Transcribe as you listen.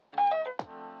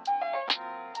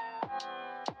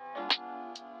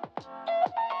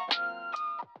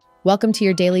Welcome to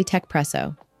your daily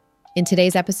Techpresso. In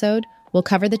today's episode, we'll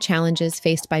cover the challenges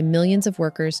faced by millions of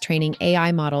workers training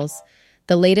AI models,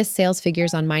 the latest sales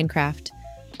figures on Minecraft,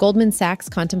 Goldman Sachs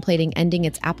contemplating ending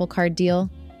its Apple Card deal,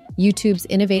 YouTube's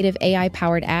innovative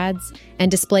AI-powered ads,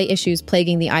 and display issues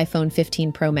plaguing the iPhone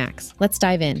 15 Pro Max. Let's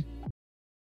dive in.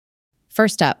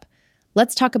 First up,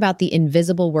 let's talk about the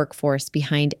invisible workforce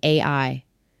behind AI.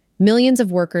 Millions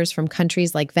of workers from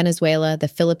countries like Venezuela, the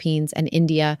Philippines, and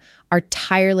India are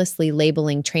tirelessly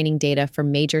labeling training data for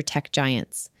major tech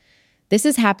giants. This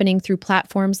is happening through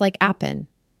platforms like Appen.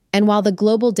 And while the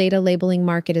global data labeling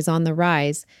market is on the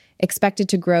rise, expected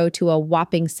to grow to a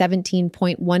whopping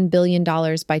 $17.1 billion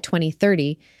by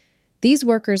 2030, these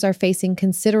workers are facing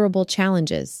considerable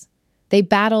challenges. They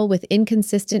battle with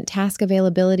inconsistent task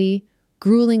availability,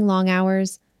 grueling long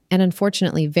hours, and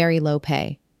unfortunately very low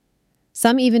pay.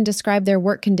 Some even describe their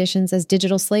work conditions as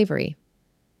digital slavery.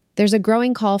 There's a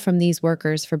growing call from these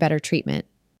workers for better treatment.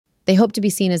 They hope to be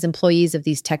seen as employees of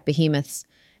these tech behemoths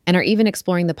and are even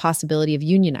exploring the possibility of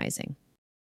unionizing.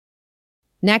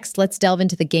 Next, let's delve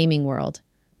into the gaming world.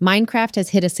 Minecraft has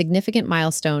hit a significant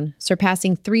milestone,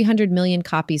 surpassing 300 million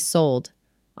copies sold.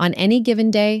 On any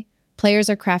given day, players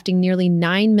are crafting nearly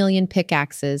 9 million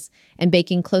pickaxes and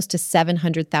baking close to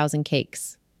 700,000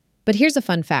 cakes. But here's a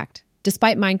fun fact.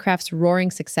 Despite Minecraft's roaring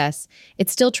success, it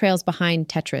still trails behind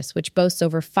Tetris, which boasts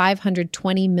over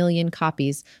 520 million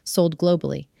copies sold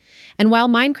globally. And while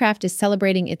Minecraft is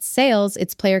celebrating its sales,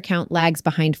 its player count lags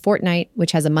behind Fortnite,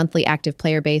 which has a monthly active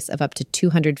player base of up to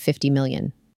 250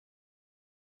 million.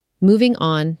 Moving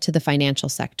on to the financial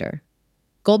sector.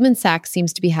 Goldman Sachs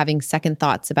seems to be having second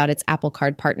thoughts about its Apple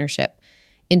Card partnership.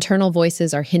 Internal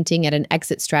voices are hinting at an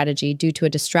exit strategy due to a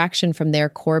distraction from their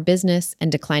core business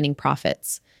and declining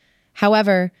profits.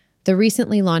 However, the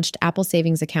recently launched Apple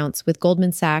Savings accounts with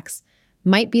Goldman Sachs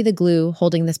might be the glue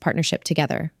holding this partnership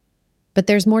together. But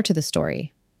there's more to the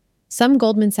story. Some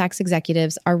Goldman Sachs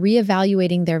executives are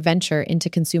reevaluating their venture into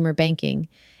consumer banking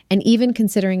and even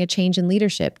considering a change in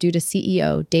leadership due to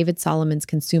CEO David Solomon's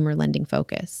consumer lending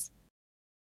focus.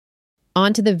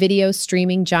 On to the video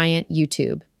streaming giant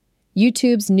YouTube.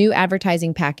 YouTube's new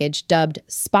advertising package, dubbed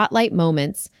Spotlight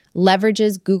Moments,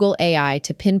 leverages Google AI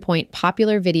to pinpoint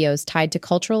popular videos tied to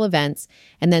cultural events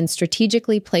and then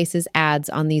strategically places ads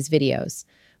on these videos.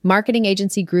 Marketing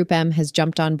agency Group M has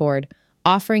jumped on board,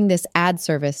 offering this ad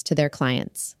service to their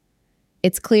clients.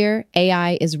 It's clear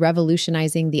AI is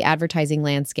revolutionizing the advertising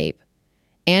landscape.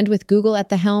 And with Google at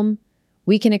the helm,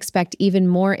 we can expect even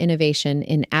more innovation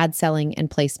in ad selling and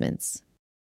placements.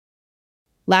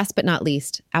 Last but not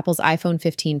least, Apple's iPhone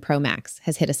 15 Pro Max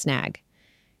has hit a snag.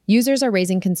 Users are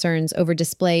raising concerns over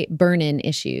display burn-in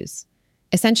issues.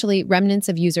 Essentially, remnants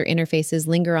of user interfaces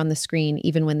linger on the screen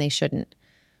even when they shouldn't.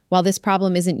 While this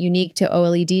problem isn't unique to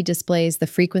OLED displays, the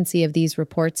frequency of these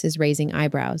reports is raising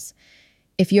eyebrows.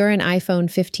 If you're an iPhone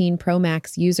 15 Pro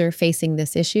Max user facing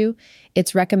this issue,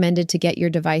 it's recommended to get your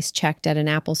device checked at an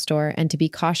Apple store and to be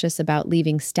cautious about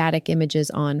leaving static images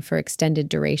on for extended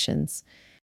durations.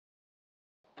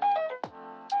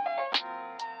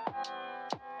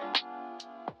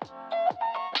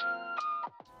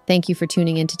 Thank you for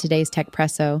tuning into today's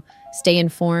Techpresso. Stay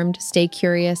informed, stay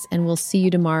curious, and we'll see you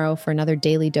tomorrow for another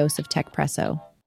daily dose of Techpresso.